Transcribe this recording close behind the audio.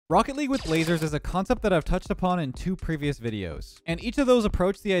Rocket League with lasers is a concept that I've touched upon in 2 previous videos, and each of those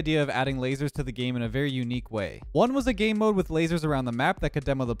approached the idea of adding lasers to the game in a very unique way. One was a game mode with lasers around the map that could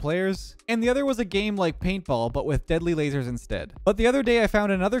demo the players, and the other was a game like paintball but with deadly lasers instead. But the other day I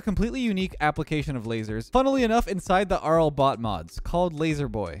found another completely unique application of lasers, funnily enough inside the RL bot mods, called Laser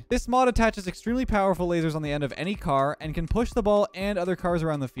Boy. This mod attaches extremely powerful lasers on the end of any car and can push the ball and other cars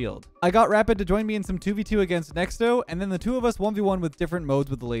around the field. I got Rapid to join me in some 2v2 against Nexto, and then the 2 of us 1v1 with different modes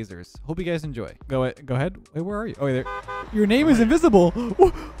with the lasers. Hope you guys enjoy. Go ahead. Wait, where are you? Oh, there. Your name is invisible.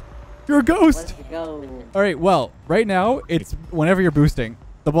 You're a ghost. Let's go. All right. Well, right now it's whenever you're boosting,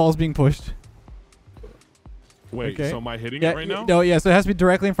 the ball is being pushed. Wait, okay. So am I hitting it right now? No, yeah. So it has to be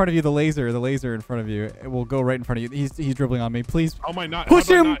directly in front of you. The laser in front of you. It will go right in front of you. He's dribbling on me. Please. How am I not? Push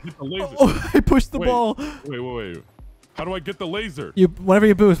him. Not hit the laser? Oh, I pushed the ball. Wait. How do I get the laser? Whenever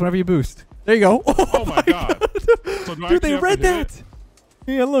you boost. There you go. Oh my god. So dude, they read that.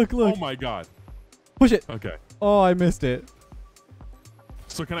 Yeah, look. Oh my god. Push it. Okay. Oh, I missed it.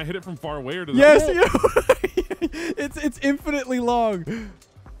 So can I hit it from far away or does yes, that it's infinitely long.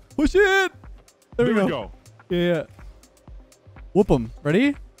 Push it. There we go. Yeah. Whoop him.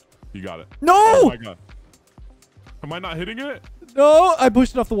 Ready? You got it. No! Oh my god. Am I not hitting it? No, I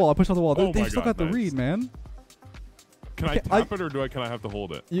pushed it off the wall. Oh They my still god, got the nice. read, man. Can I tap it or can I have to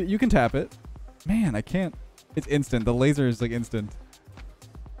hold it? You can tap it. Man, I can't. It's instant. The laser is like instant.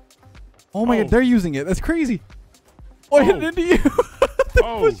 Oh my god, they're using it. That's crazy. Oh, I hit it into you.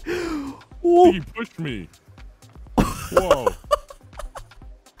 Oh. He pushed me. Whoa.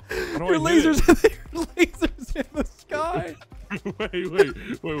 Your lasers in the sky. wait.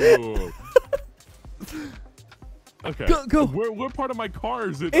 Okay. Go. What part of my car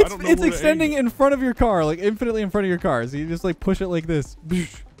is it? It's extending in front of your car, like infinitely in front of your car. So you just like push it like this.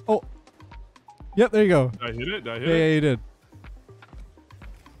 Oh. Yep, there you go. Did I hit it? Yeah, you did.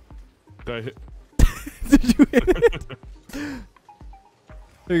 Did I hit? Did you hit it?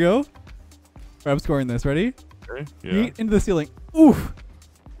 There you go. All right, I'm scoring this. Ready? Okay. Yeah. Yeet into the ceiling. Oof.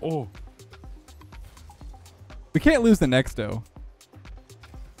 Oh. We can't lose the next though.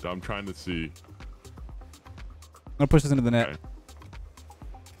 I'm trying to see. I'm gonna push this into the net. Okay.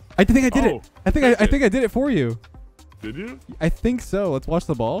 I think I did it. I think I did it for you. Did you? I think so. Let's watch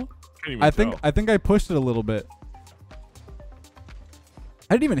the ball. Can't even tell. I think I pushed it a little bit.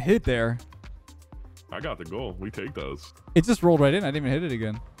 I didn't even hit it there. I got the goal. We take those. It just rolled right in. I didn't even hit it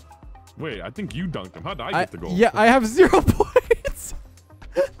again. Wait, I think you dunked him. How did I get the goal? Yeah, I have 0 points.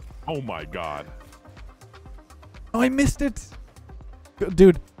 Oh my god. Oh, I missed it.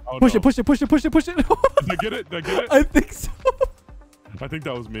 Dude, push it. Did I get it? I think so. I think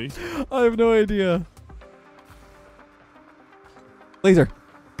that was me. I have no idea. Laser.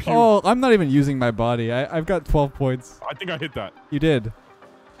 Pew. Oh, I'm not even using my body. I've got 12 points. I think I hit that. You did.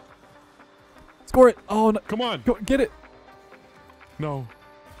 Score it. Oh, no. Come on. Go, get it. No.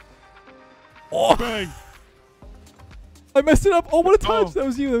 Oh. Bang. I messed it up. Oh, what a touch. Oh. That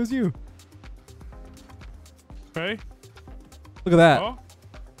was you. Hey. Look at that. Oh.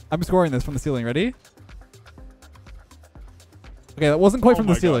 I'm scoring this from the ceiling. Ready? Okay, that wasn't quite from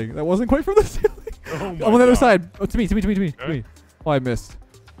the my ceiling. God. That wasn't quite from the ceiling. Oh my I'm on the other God. side. Oh, to me. Okay. Oh, I missed.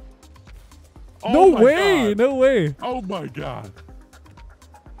 Oh No my way. God. No way. Oh my god.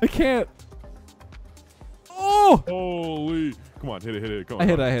 I can't. Oh! Holy. Come on, hit it. Come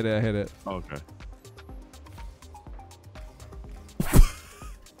on. I hit it. Oh, okay.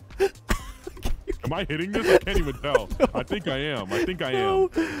 Am I hitting this? I can't even tell. No. I think I am.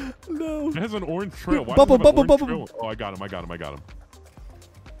 No. It has an orange trail. Why Bubble. does it have an orange trail? Oh, I got him.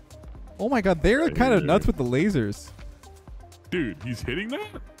 Oh my god, they're kind of nuts with the lasers. Dude, he's hitting that?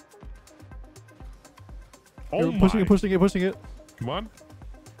 You're Oh pushing it. Come on.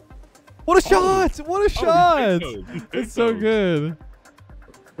 What a shot! What a shot! We take It's so those. good.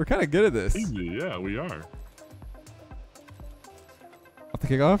 We're kind of good at this. Easy, yeah, we are. Off the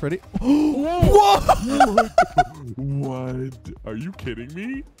kickoff, ready? Whoa! What? Are you kidding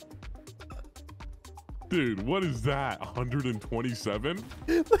me? Dude, what is that? 127?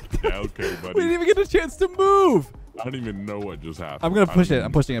 Yeah, okay, buddy. We didn't even get a chance to move. I don't even know what just happened. I'm gonna push it.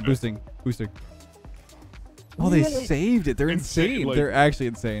 I'm pushing it. Boosting. Oh, they saved it. They're Insane, insane. like- They're actually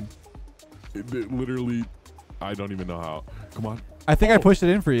insane. It literally, I don't even know how. Come on. I think I pushed it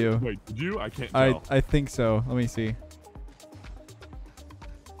in for you. Wait, did you? I can't tell. I think so. Let me see.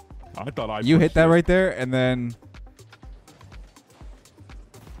 I thought I You hit pushed that it. right there, and then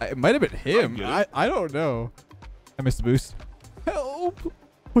it might have been him. get it. I don't know. I missed the boost. Help!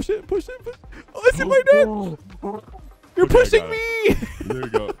 Push it. Oh, it's in my net. You're Okay, I pushing got me. There you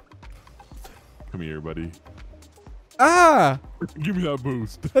go. Come here, buddy. Ah! Give me that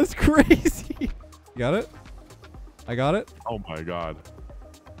boost. That's crazy. You got it? I got it. Oh my god.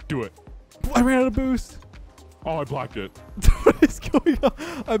 Do it. I ran out of boost. Oh, I blocked it. What is going on?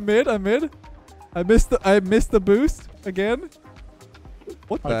 I'm mid. I missed the boost again.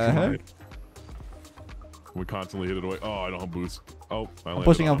 What the heck? We constantly hit it away. Oh, I don't have boost. Oh, I'm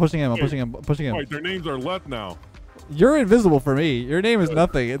pushing him. Wait, their names are Leth now. You're invisible for me. Your name is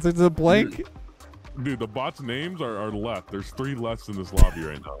nothing. It's a blank. Dude, the bot's names are Leth. There's 3 Leths in this lobby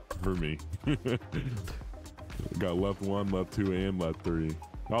right now for me. We got Leth 1, Leth 2, and Leth 3.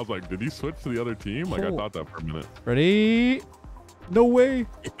 I was like, did he switch to the other team? Like, I thought that for a minute. Ready? No way.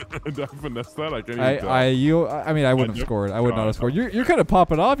 Did I finesse that? I can't even tell. I mean, I wouldn't have scored. I would not have scored. You're kind of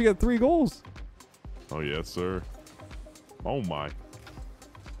popping off. You got 3 goals. Oh, yes, sir. Oh, my.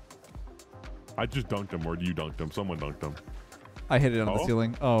 I just dunked him, or you dunked him. Someone dunked him. I hit it on the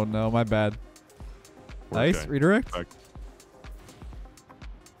ceiling. Oh, no. My bad. Nice. Okay. Redirect. Back.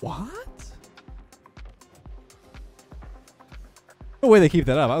 What? No way they keep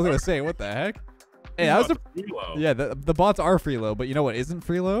that up. I was going to say, what the heck? Hey, that was yeah, the bots are freelo, but you know what isn't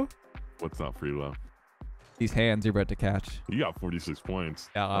freelo? What's not freelo? These hands you're about to catch. You got 46 points.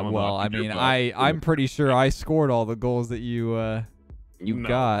 Yeah, well, I mean, I'm pretty sure I scored all the goals that you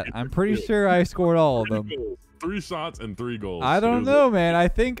got. I'm pretty sure I scored all of them. 3 shots and 3 goals. I don't know, man. I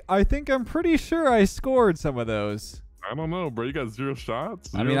think I'm pretty sure I scored some of those. I don't know, bro. You got 0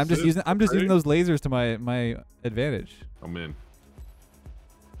 shots. I mean, I'm just using those lasers to my advantage. I'm in.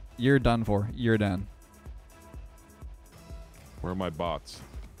 You're done for. You're done. Where are my bots?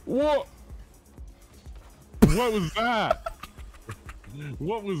 What? What was that?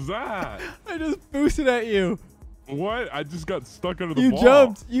 What was that? I just boosted at you. What? I just got stuck under the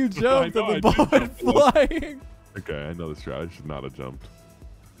ball. You jumped, and the ball went flying. Okay, I know the strat. I should not have jumped.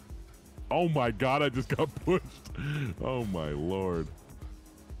 Oh my god, I just got pushed. Oh my lord.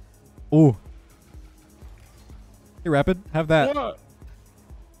 Ooh. Hey, Rapid, have that. What?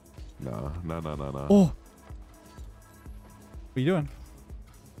 No. Oh. What are you doing?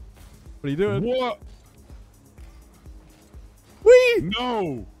 What are you doing? What? Whee!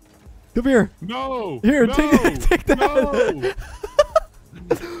 No. Come here. No. Here, no. take that. No.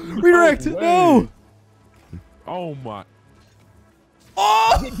 Redirect. No. Oh my.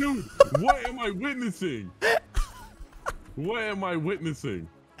 Oh! Dude, what am I witnessing? What am I witnessing?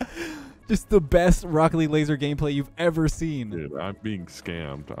 Just the best Rocket League laser gameplay you've ever seen. Dude, I'm being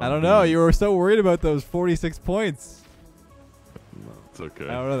scammed. I don't know. You were so worried about those 46 points. No, it's okay.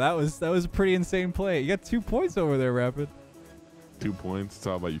 I don't know. That was a pretty insane play. You got 2 points over there, Rapid. 2 points. It's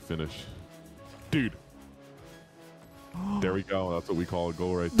how about you finish, dude? There we go. That's what we call a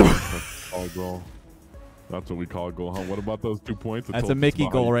goal right there. That's what we call a goal. That's what we call a goal, huh? What about those 2 points? That's a Mickey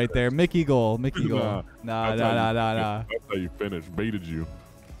goal right there. Mickey goal. Mickey goal. Nah. That's how you finish. Baited you.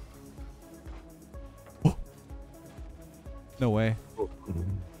 No way.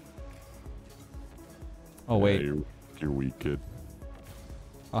 Oh wait. Yeah, you're weak, kid.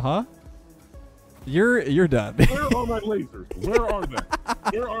 Uh-huh. You're done. Where are my lasers? Where are they?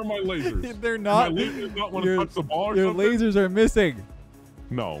 Where are my lasers? They're not. My lasers not want to touch the ball or your something? lasers are missing.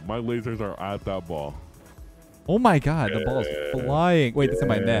 No, my lasers are at that ball. Oh my god, the ball's flying. Wait, it's in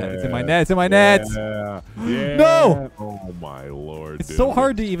my net. It's in my net. It's in my net. Yeah. No! Oh my lord. It's dude. so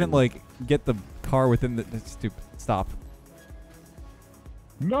hard to even like get the car within the stupid. Stop.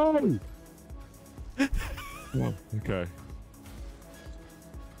 No. Okay.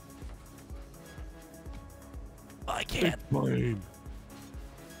 I can't. Fine.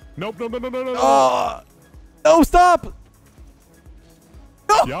 Nope. No. Oh! No! Stop!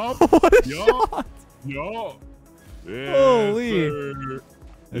 No! Yup. What a Yup. shot! Yup. Yes, Holy! sir.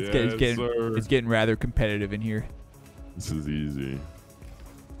 It's getting rather competitive in here. This is easy.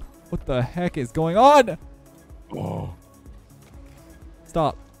 What the heck is going on? Oh.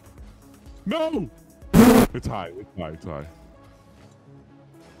 Stop. No. It's high. It's high.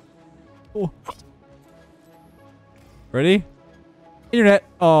 Oh. Ready? Internet.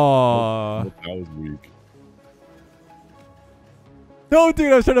 Oh. That was weak. No,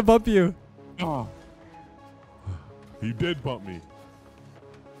 dude, I was trying to bump you. Oh. He did bump me.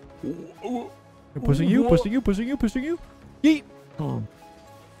 Pushing you. Yeet. I'm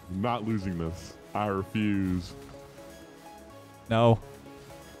not losing this. I refuse. No.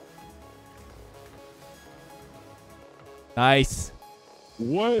 Nice.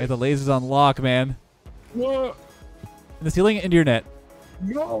 What? Hey, the lasers on lock, man. What? In the ceiling, into your net.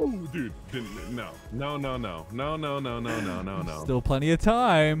 No, dude. No. Still plenty of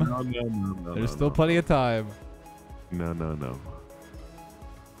time. No. There's still plenty of time. No.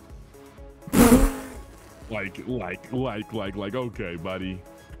 Okay, buddy.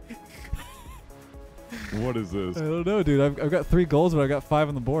 What is this? I don't know, dude. I've got 3 goals, but I've got 5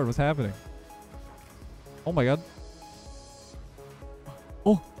 on the board. What's happening? Oh my god.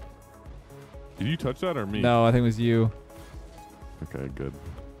 Oh. Did you touch that or me? No, I think it was you. Okay, good.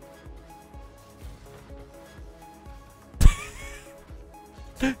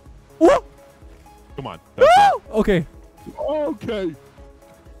 Woo! Come on. Woo! Okay. Okay.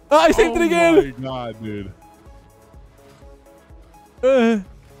 Oh, I saved it again. Oh my god, dude. No,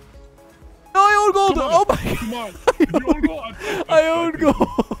 I own gold. Oh my god. Come on. You own gold. I own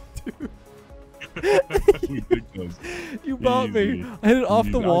gold. Ridiculous. You bought me. I hit it off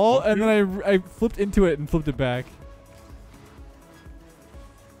the wall, and then I flipped into it and flipped it back.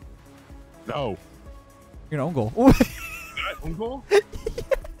 No. You're an own goal. Own goal?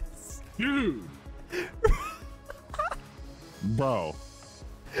 Yes. Dude. Bro.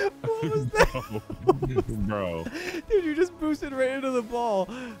 What was that? Bro. Dude, you just boosted right into the ball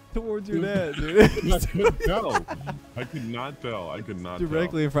towards your net, dude. I couldn't tell. I could not tell. I could not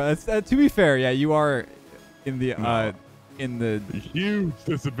Directly in front. To be fair, yeah, you are in the huge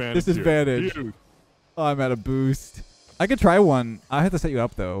disadvantage. Huge. Oh, I'm at a boost. I could try one. I have to set you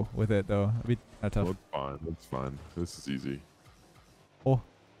up though with it though. It'd be tough. Well, it's fine. It's fine. This is easy. Oh.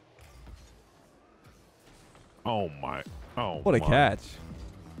 Oh my. Oh. What a catch.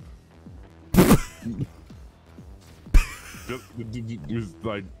 Just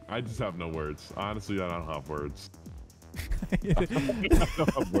like, I just have no words. Honestly, I don't have words. I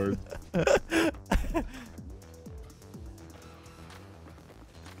don't have words.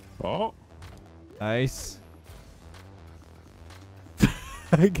 Oh. Nice.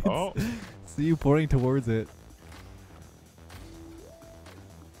 I can see you pointing towards it.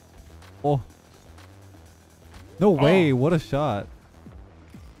 Oh. No way. What a shot.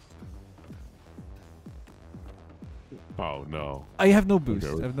 Oh, no. I have no boost.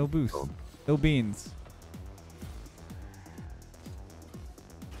 Okay, I have no boost. No beans.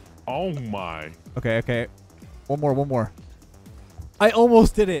 Oh, my. Okay. One more. I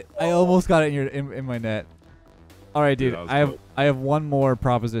almost did it. I almost got it in my net. All right, dude. I have one more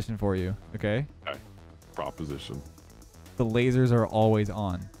proposition for you. Okay. Proposition. The lasers are always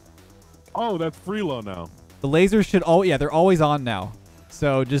on. Oh, that's freelo now. The lasers should they're always on now.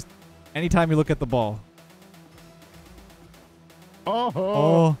 So just anytime you look at the ball.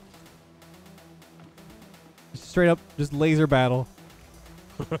 Oh. Straight up, just laser battle.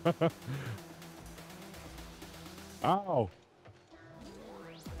 Ow.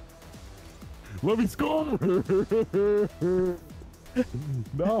 Let me score.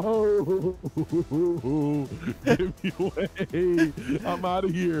 No. Get me away. I'm out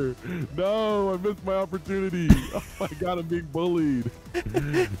of here. No, I missed my opportunity. Oh my god, I'm being bullied. Give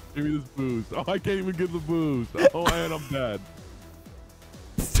me this boost. Oh, I can't even get the boost. Oh, and I'm dead.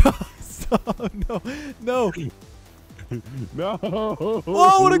 Stop. No. No.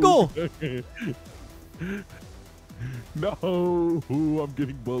 Oh, what a goal. No, I'm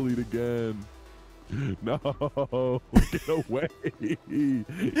getting bullied again. No, get away.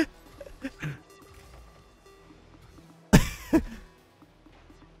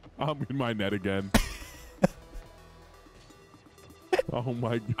 I'm in my net again. Oh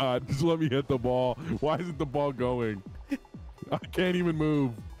my god, just let me hit the ball. Why isn't the ball going? I can't even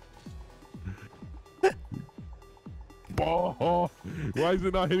move. Ball. Why is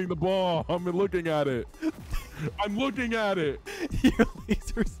it not hitting the ball? I'm looking at it. I'm looking at it. Your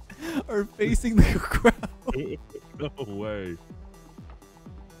lasers are facing the crowd. No way.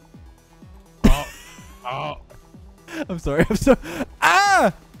 Oh. I'm sorry.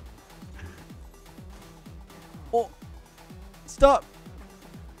 Ah! Oh. Stop.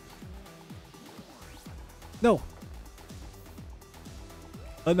 No.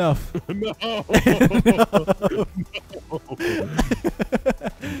 Enough. No.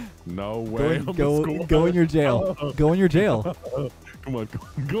 No way. Go in your jail. Go in your jail. Come on.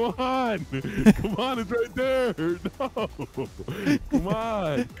 Come on. It's right there. No. Come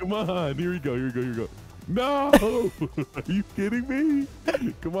on. Here we go. No. Are you kidding me?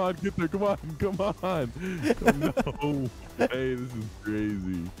 Come on. Get there. Come on. No. Hey, this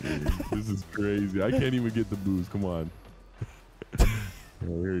is crazy. I can't even get the boost. Come on.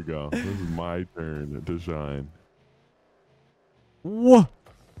 Oh, here we go. This is my turn to shine. What?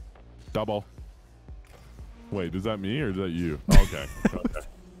 Double. Wait, is that me or is that you? Oh, okay.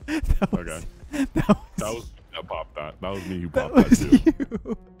 That popped that. That was me who popped that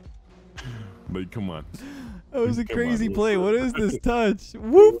too. But come on. That was a crazy play. What is this touch?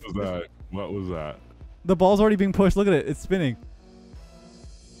 Whoop. What was that? The ball's already being pushed. Look at it. It's spinning.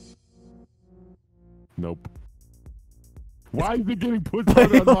 Nope. Why is it getting pushed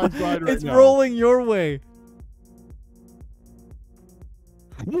out on my side right It's now? rolling your way.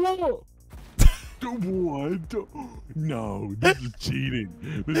 Whoa! What? No, this is cheating.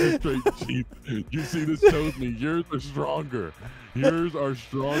 This is straight cheat. You see, this shows me yours are stronger. Yours are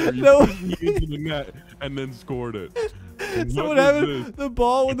stronger. You No. pushed me into the net and then scored it. So what happened? The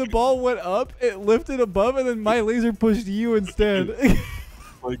ball, when the ball went up, it lifted above, and then my laser pushed you instead.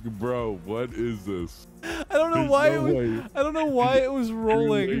 Like, bro, what is this? I don't know why it was. I don't know why it was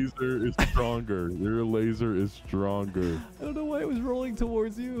rolling. Your laser is stronger. Your laser is stronger. I don't know why it was rolling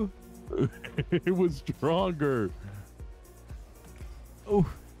towards you. It was stronger. Oh.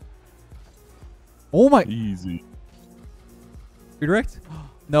 Oh my. Easy. Redirect?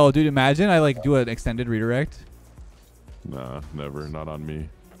 No, dude. Imagine I like do an extended redirect. Nah, never. Not on me.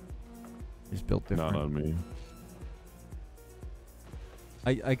 Just built different. Not on me.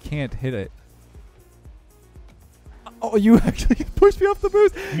 I can't hit it. Oh, you actually pushed me off the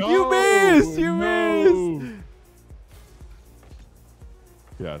boost. No, you missed. You no. missed.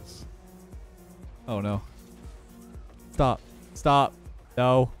 Yes. Oh no. Stop. Stop.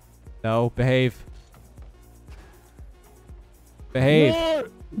 No. No. Behave. Behave.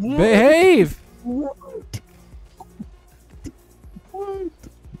 What? Behave. What? What?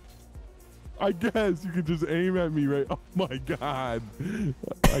 I guess you could just aim at me, right? Oh my god.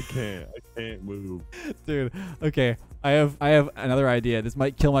 I can't move. Dude, okay. I have another idea. This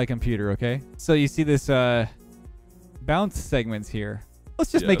might kill my computer, okay? So you see this bounce segments here.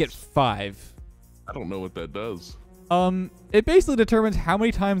 Let's just make it 5. I don't know what that does. It basically determines how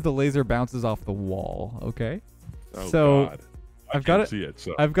many times the laser bounces off the wall, okay? Oh so god. I've got it. See it,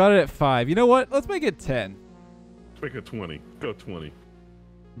 so. I've got it at 5. You know what? Let's make it 10. Let's make it 20. Go 20.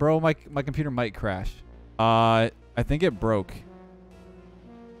 Bro, my computer might crash. I think it broke.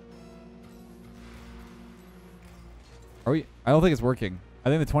 Are we? I don't think it's working. I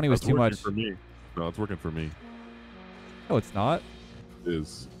think the 20 was too much. For me. No, it's working for me. No, it's not. It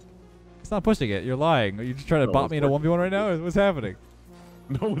is. It's not pushing it. You're lying. Are you just trying to bot me in a 1v1 right now? What's happening?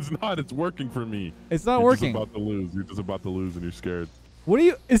 No, it's not. It's working for me. It's not You're working. Just about to lose. You're just about to lose and you're scared. What are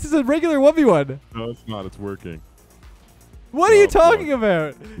you? This is a regular 1v1. No, it's not. It's working. What are you talking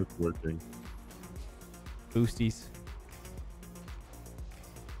about? It's working. Boosties.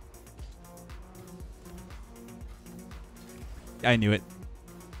 I knew it.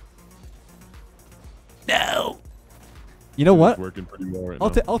 No. You know what? It's working pretty well right I'll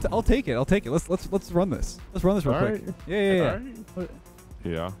now. take it. I'll take it. Let's run this. Let's run this real quick. Right. Yeah. Right.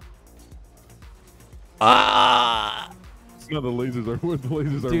 Yeah. Ah! No, the lasers are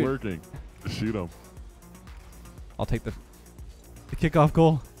working. Just shoot them. I'll take the kickoff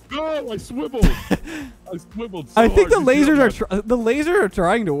goal. No, I swiveled. I swiveled. So I think the hard. lasers are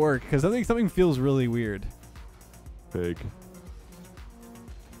trying to work because I think something feels really weird. Fake.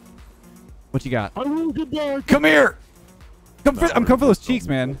 What you got? I will get back. Come here. I'm coming for those cheeks,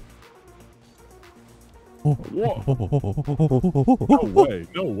 man. Whoa. No way.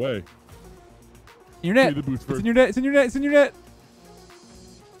 No way. In your net. Give me the boost It's first. in your net. It's in your net. It's in your net.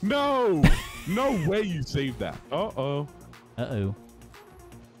 No. No way you saved that. Uh-oh. Uh-oh.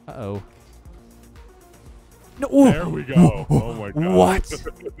 Uh-oh. No. Ooh. There we go. Oh my god. What?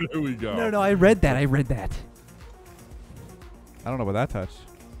 There we go. No, I read that. I don't know about that touch.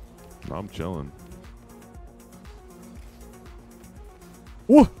 I'm chilling.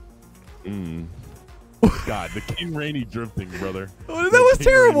 Whoa. God, the King Rainy drifting, brother. Oh, that was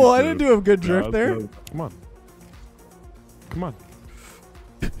terrible. I didn't do a good drift there. Good. Come on. Come on.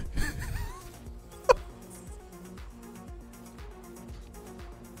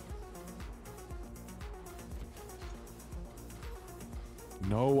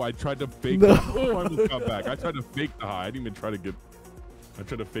 No, I tried to fake. No. Oh, I almost got back. I tried to fake the high. I didn't even try to get. I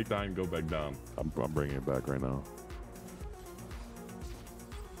tried to fake the high and go back down. I'm bringing it back right now.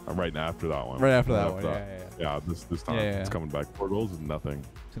 I'm right after that one. Right after that one. Yeah. This time it's coming back. 4 goals is nothing.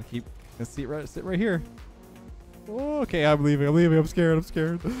 Just gonna sit right here. Oh, okay, I'm leaving. I'm scared.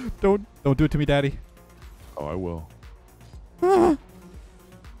 Don't do it to me, Daddy. Oh, I will.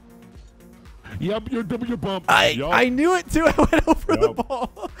 Yep, you're double your bump. I knew it too. I went over the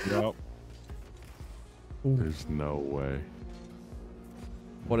ball. Yep. There's no way.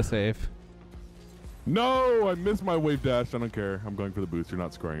 What a save. No, I missed my wave dash. I don't care. I'm going for the boost. You're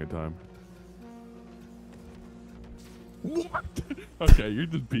not scoring in time. What? Okay, you're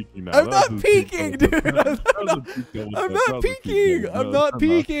just peeking now. I'm not peeking, dude. I'm not peeking. I'm not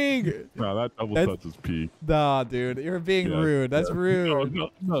peeking. No, that double touch is peak. Nah, dude, you're being rude. That's rude.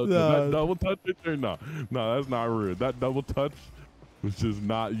 No, that double touch right there. No, that's not rude. That double touch Which is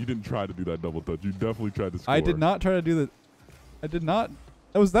not. You didn't try to do that double touch. You definitely tried to score. I did not try to do that. I did not.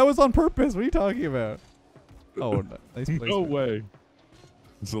 That was on purpose. What are you talking about? Oh, nice placement. No way.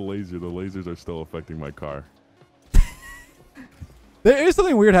 It's a laser. The lasers are still affecting my car. There is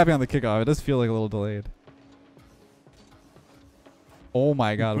something weird happening on the kickoff. It does feel like a little delayed. Oh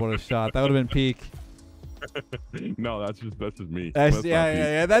my god, what a shot. That would have been peak. No, that's just me.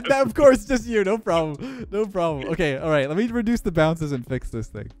 Yeah. That of course just you. No problem. No problem. Okay, all right. Let me reduce the bounces and fix this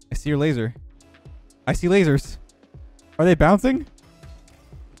thing. I see your laser. I see lasers. Are they bouncing?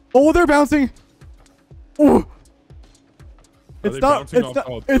 Oh, they're bouncing. Oh. It's not. It's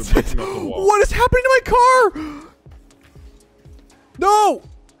not. It's. What is happening to my car? No.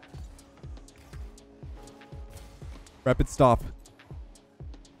 Rapid stop.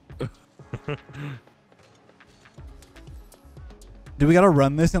 Do we gotta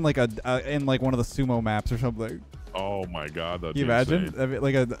run this in like in like one of the sumo maps or something? Oh my god, that's Can you imagine? insane. I mean,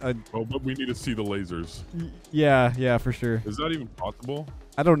 like Oh, but we need to see the lasers. Yeah, for sure. Is that even possible?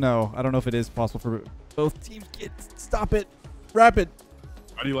 I don't know. I don't know if it is possible for both teams. Stop it. Rapid.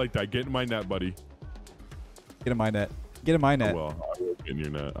 How do you like that? Get in my net, buddy. Get in my net. Get in my net. I will get in your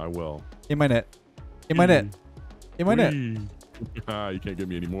net. I will. In my net. In my net. In my net. You can't get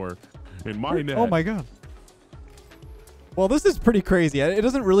me anymore. In my net. Oh my god. Well, this is pretty crazy. It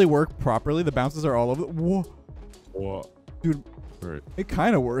doesn't really work properly. The bounces are all over. Whoa. What? Dude. All right. It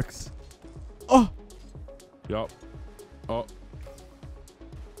kind of works. Oh. Yup. Oh.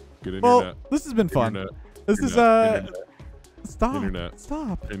 Get in Well, your net. this has been fun. Internet. This is Stop. Internet.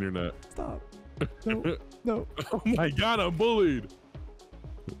 Stop. Internet. Stop. No. No. Oh my god, I'm bullied.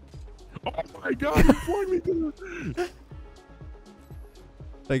 Oh my god, you flung me to the...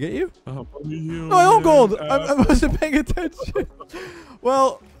 Did I get you? No, I own gold. I wasn't paying attention.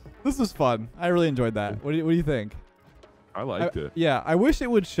 Well, this was fun. I really enjoyed that. What do you think? I liked it. Yeah, I wish it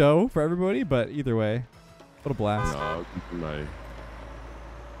would show for everybody, but either way, what a blast. No,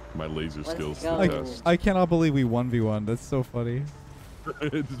 my laser skills. I cannot believe we 1v1. That's so funny.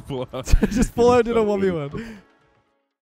 Just pull out. Just pull out, did a 1v1.